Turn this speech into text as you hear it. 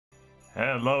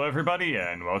Hello everybody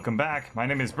and welcome back. My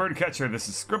name is Birdcatcher. This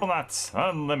is Scribblenauts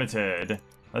Unlimited.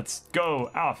 Let's go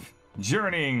off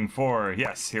journeying for,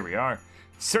 yes, here we are,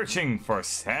 searching for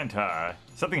Santa.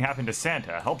 Something happened to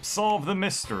Santa. Help solve the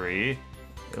mystery.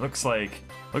 It looks like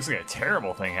a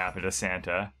terrible thing happened to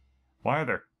Santa. Why are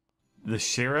there the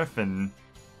sheriff and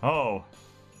oh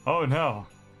no.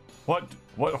 What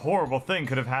horrible thing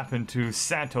could have happened to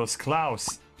Santos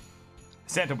Claus?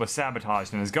 Santa was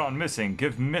sabotaged and has gone missing.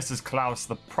 Give Mrs. Claus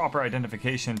the proper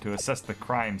identification to assess the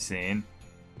crime scene.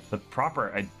 The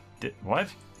proper what?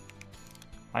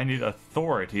 I need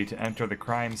authority to enter the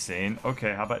crime scene.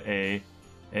 Okay, how about a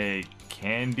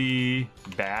candy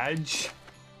badge?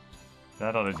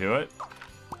 That ought to do it.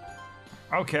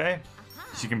 Okay.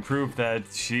 She can prove that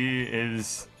she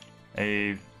is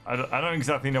a... I don't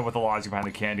exactly know what the logic behind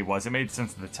the candy was. It made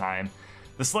sense at the time.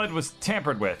 The sled was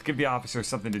tampered with. Give the officer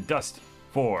something to dust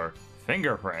for.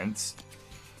 Fingerprints.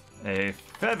 A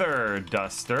feather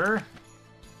duster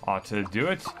ought to do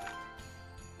it.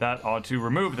 That ought to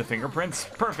remove the fingerprints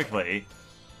perfectly.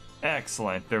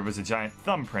 Excellent. There was a giant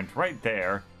thumbprint right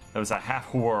there. That was a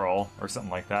half whirl or something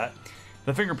like that.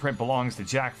 The fingerprint belongs to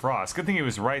Jack Frost. Good thing he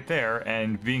was right there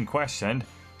and being questioned.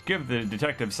 Give the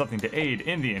detective something to aid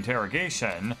in the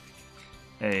interrogation.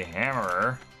 A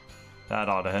hammer. That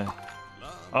ought to...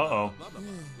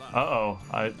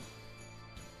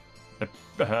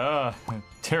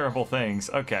 terrible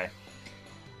things. Okay.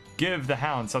 Give the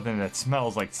hound something that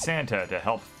smells like Santa to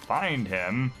help find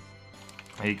him.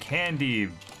 A candy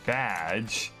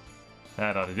badge.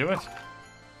 That ought to do it.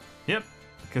 Yep,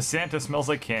 because Santa smells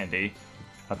like candy.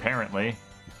 Apparently.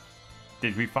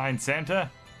 Did we find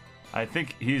Santa? I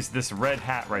think he's this red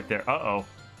hat right there. Uh-oh.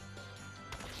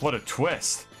 What a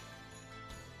twist.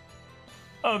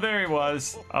 Oh, there he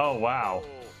was. Oh, wow.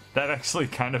 That actually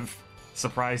kind of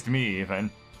surprised me, even.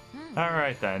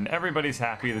 Alright then, everybody's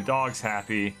happy, the dog's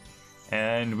happy,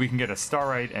 and we can get a star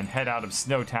right and head out of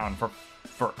Snowtown for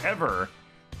forever.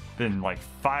 Been like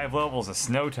 5 levels of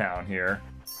Snowtown here.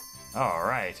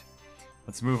 Alright.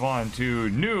 Let's move on to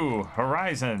new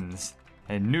horizons,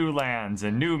 and new lands,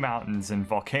 and new mountains, and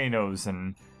volcanoes,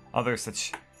 and other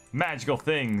such magical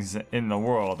things in the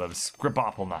world of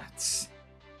Scribblenauts.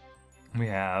 We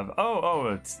have,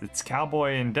 it's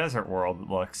Cowboy and Desert World, it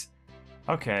looks.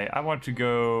 Okay, I want to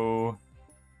go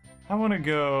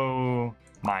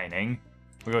mining.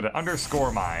 We go to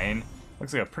underscore mine.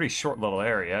 Looks like a pretty short little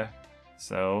area,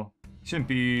 so shouldn't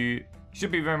be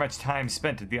very much time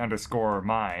spent at the underscore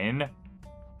mine.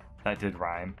 That did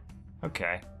rhyme.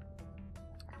 Okay.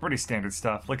 Pretty standard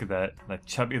stuff. Look at that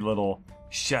chubby little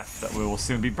chef that we will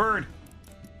soon be. Bird!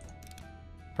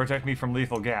 Protect me from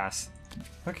lethal gas.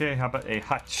 Okay, how about a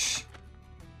hutch?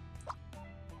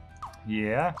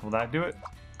 Yeah, will that do it?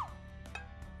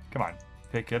 Come on,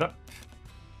 pick it up.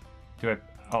 Do it.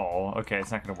 Oh, okay,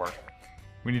 it's not gonna work.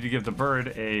 We need to give the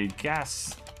bird a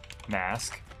gas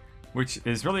mask, which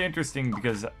is really interesting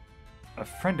because a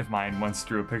friend of mine once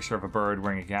drew a picture of a bird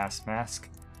wearing a gas mask.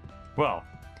 Well,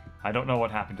 I don't know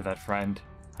what happened to that friend.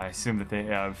 I assume that they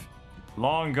have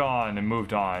long gone and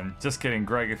moved on. Just kidding,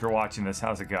 Greg, if you're watching this,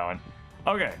 how's it going?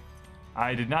 Okay,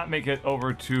 I did not make it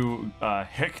over to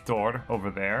Hector over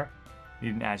there.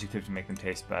 Need an adjective to make them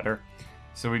taste better.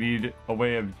 So we need a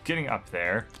way of getting up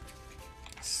there.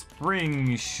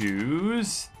 Spring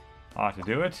shoes ought to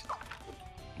do it.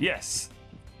 Yes.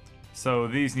 So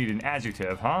these need an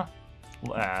adjective, huh?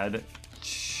 We'll add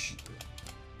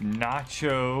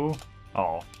nacho.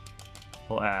 Oh.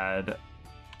 We'll add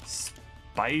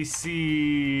spicy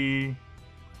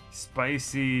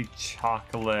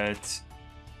chocolate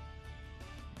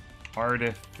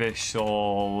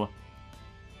artificial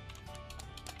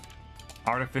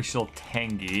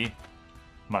tangy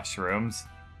mushrooms.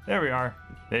 There we are.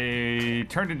 They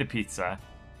turned into pizza.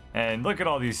 And look at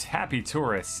all these happy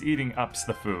tourists eating up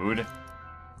the food.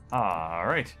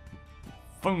 Alright.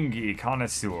 Fungi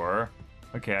connoisseur.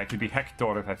 Okay, I could be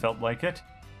Hector if I felt like it.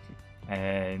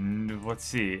 And let's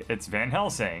see. It's Van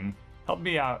Helsing. Help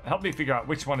me out. Help me figure out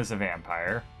which one is a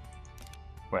vampire.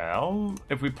 Well,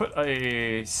 if we put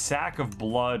a sack of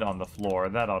blood on the floor,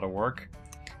 that ought to work.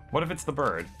 What if it's the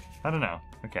bird? I don't know.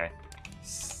 Okay.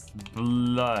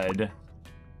 Blood.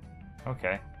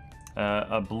 Okay.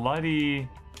 A bloody...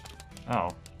 Oh.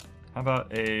 How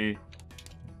about a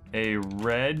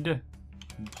red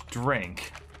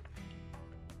drink?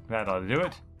 That ought to do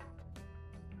it.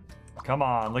 Come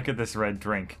on, look at this red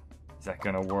drink. Is that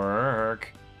gonna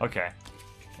work? Okay.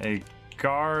 A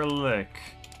garlic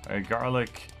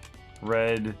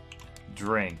red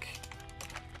drink.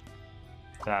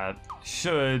 That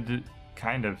should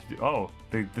kind of... Oh,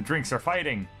 the drinks are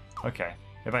fighting. Okay.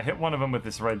 If I hit one of them with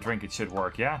this red drink, it should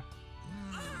work, yeah?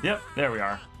 Yep, there we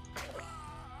are.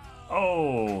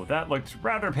 Oh, that looked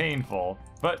rather painful,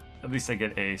 but at least I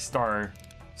get a star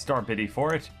biddy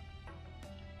for it.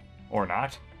 Or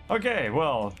not. Okay,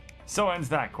 well, so ends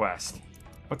that quest.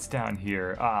 What's down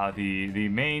here? Ah, the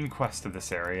main quest of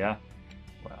this area.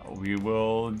 Well, we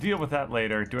will deal with that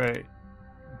later.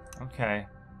 Okay.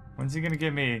 When's he gonna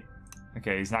give me...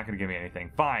 Okay, he's not gonna give me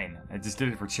anything. Fine. I just did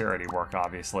it for charity work,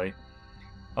 obviously.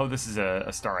 Oh, this is a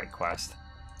Starite quest.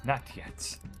 Not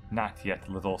yet. Not yet,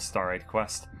 little Starite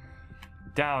quest.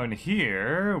 Down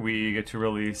here, we get to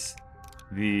release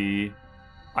the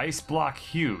Ice Block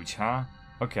Huge, huh?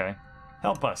 Okay.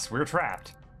 Help us, we're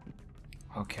trapped.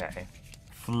 Okay.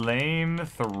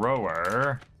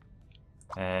 Flamethrower.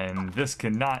 And this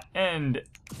cannot end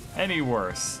any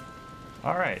worse.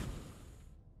 Alright.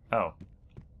 Oh.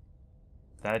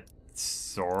 That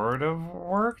sort of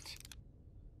worked?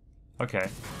 Okay.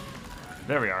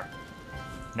 There we are.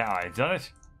 Now I've done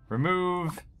it.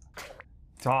 Remove.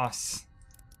 Toss.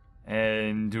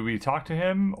 And do we talk to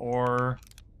him, or...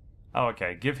 Oh,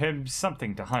 okay. Give him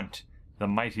something to hunt. The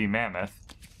mighty mammoth.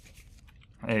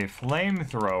 A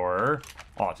flamethrower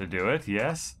ought to do it,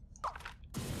 yes.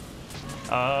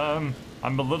 I'm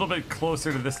a little bit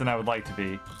closer to this than I would like to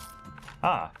be.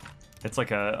 Ah, it's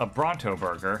like a Bronto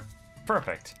burger.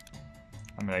 Perfect.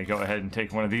 I'm gonna go ahead and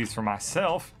take one of these for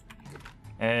myself.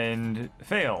 And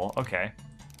fail, okay.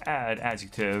 Add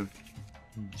adjective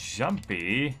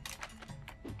jumpy.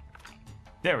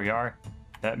 There we are.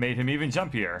 That made him even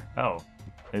jumpier. Oh,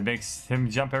 it makes him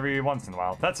jump every once in a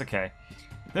while. That's okay.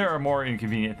 There are more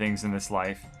inconvenient things in this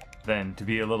life than to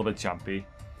be a little bit jumpy.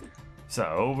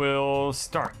 So we'll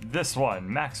start this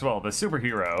one. Maxwell, the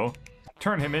superhero.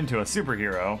 Turn him into a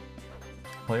superhero.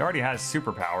 Well, he already has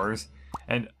superpowers.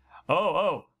 And,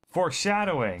 oh,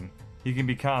 foreshadowing. He can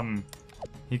become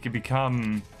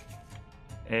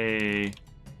a...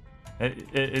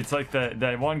 It's like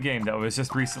that one game that was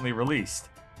just recently released.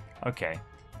 Okay.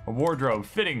 A wardrobe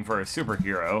fitting for a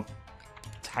superhero.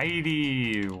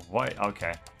 Tidy white.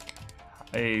 Okay.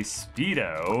 A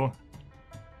Speedo.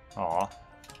 Aw.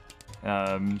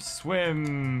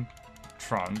 Swim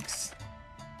trunks.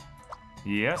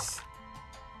 Yes.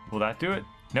 Will that do it?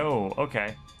 No.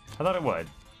 Okay. I thought it would.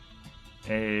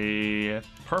 A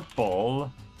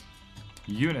purple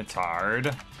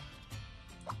unitard.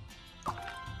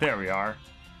 There we are.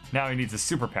 Now he needs a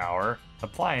superpower.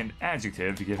 Apply an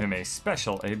adjective to give him a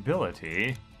special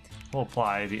ability. We'll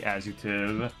apply the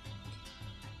adjective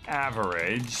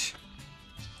average.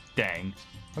 Dang.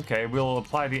 Okay, we'll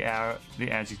apply the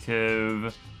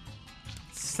adjective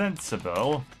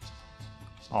sensible.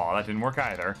 Oh, that didn't work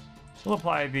either. We'll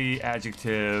apply the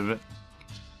adjective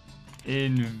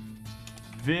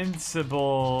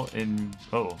invincible,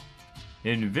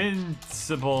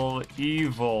 invincible,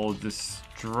 evil,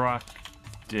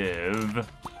 destructive.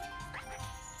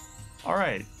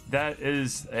 Alright, that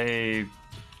is a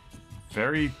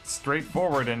very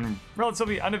straightforward and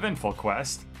relatively uneventful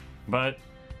quest, but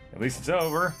at least it's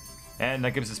over, and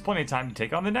that gives us plenty of time to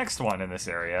take on the next one in this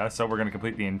area, so we're going to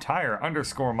complete the entire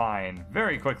underscore mine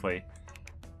very quickly.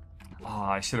 Oh,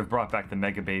 I should have brought back the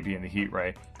Mega Baby and the Heat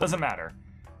Ray. Doesn't matter.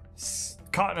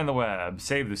 Caught in the web.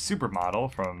 Save the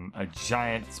supermodel from a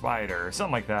giant spider.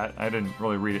 Something like that. I didn't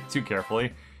really read it too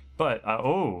carefully. But,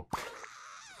 oh.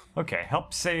 Okay,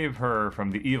 help save her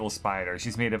from the evil spider.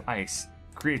 She's made of ice.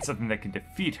 Create something that can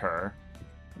defeat her.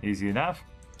 Easy enough.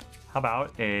 How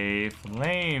about a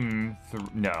flame...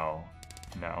 No.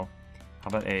 How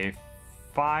about a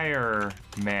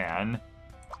fireman?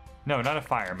 No, not a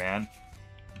fireman.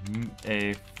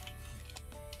 A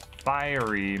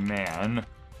fiery man.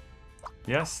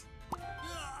 Yes?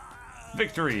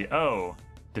 Victory! Oh.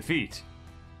 Defeat.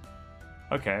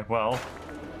 Okay, well...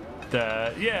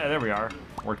 yeah, there we are.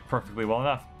 Worked perfectly well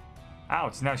enough.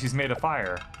 Ouch, now she's made of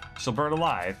fire. She'll burn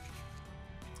alive.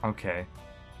 Okay.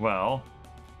 Well,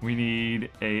 we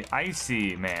need a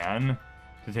icy man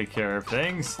to take care of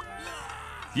things.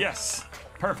 Yes!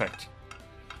 Perfect.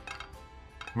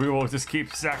 We will just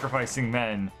keep sacrificing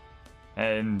men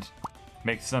and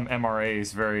make some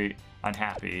MRAs very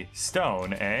unhappy.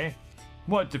 Stone, eh?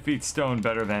 What defeats stone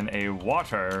better than a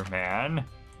water man?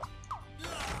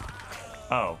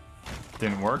 Oh,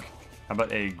 didn't work. How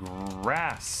about a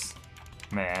grass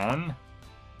man?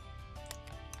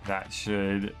 That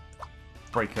should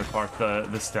break apart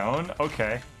the stone.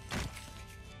 Okay.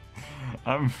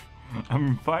 I'm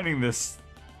finding this.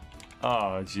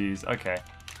 Oh, geez. Okay.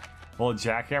 Will a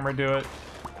jackhammer do it?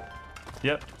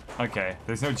 Yep. Okay.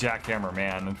 There's no jackhammer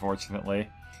man, unfortunately.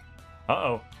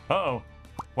 Uh-oh. Uh-oh.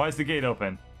 Why is the gate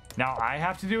open? Now I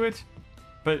have to do it?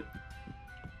 But...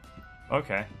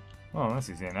 Okay. Well, that's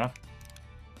easy enough.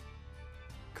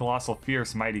 Colossal,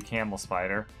 fierce, mighty camel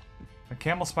spider. The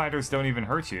camel spiders don't even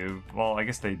hurt you. Well, I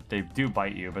guess they do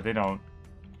bite you, but they don't...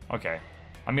 Okay.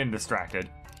 I'm getting distracted.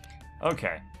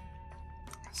 Okay.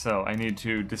 So, I need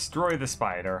to destroy the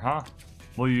spider, huh?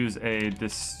 We'll use a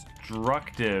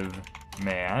destructive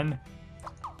man.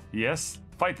 Yes,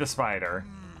 fight the spider.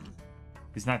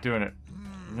 He's not doing it.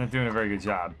 He's not doing a very good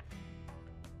job.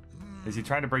 Is he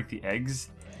trying to break the eggs?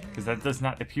 Because that does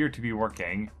not appear to be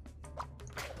working.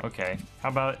 Okay, how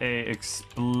about a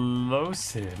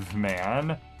explosive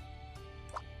man?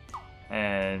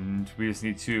 And we just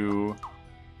need to...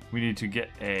 We need to get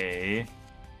a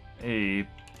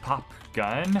pop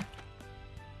gun.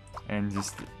 And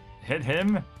just hit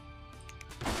him.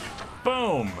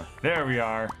 Boom! There we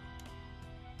are.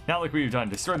 Now look what we've done.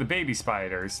 Destroy the baby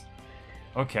spiders.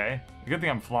 Okay, good thing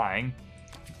I'm flying.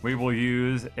 We will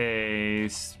use a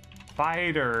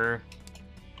spider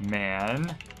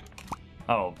man.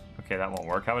 Oh, okay, that won't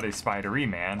work. How about a spidery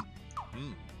man?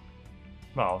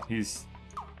 Well, he's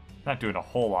not doing a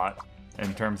whole lot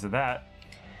in terms of that.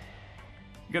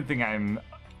 Good thing I'm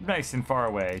nice and far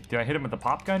away. Did I hit him with the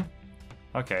pop gun?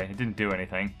 Okay, it didn't do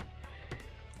anything.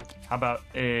 How about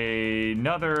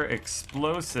another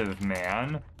explosive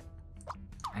man?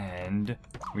 And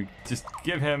we just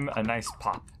give him a nice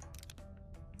pop.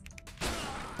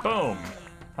 Boom!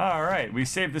 Alright, we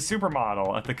saved the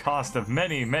supermodel at the cost of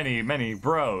many, many, many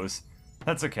bros.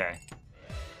 That's okay.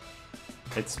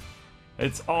 It's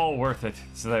all worth it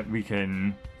so that we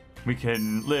can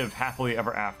live happily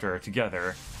ever after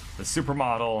together, the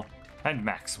supermodel and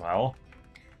Maxwell.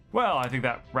 Well, I think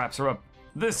that wraps her up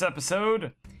this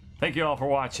episode. Thank you all for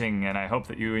watching, and I hope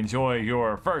that you enjoy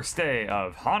your first day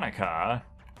of Hanukkah.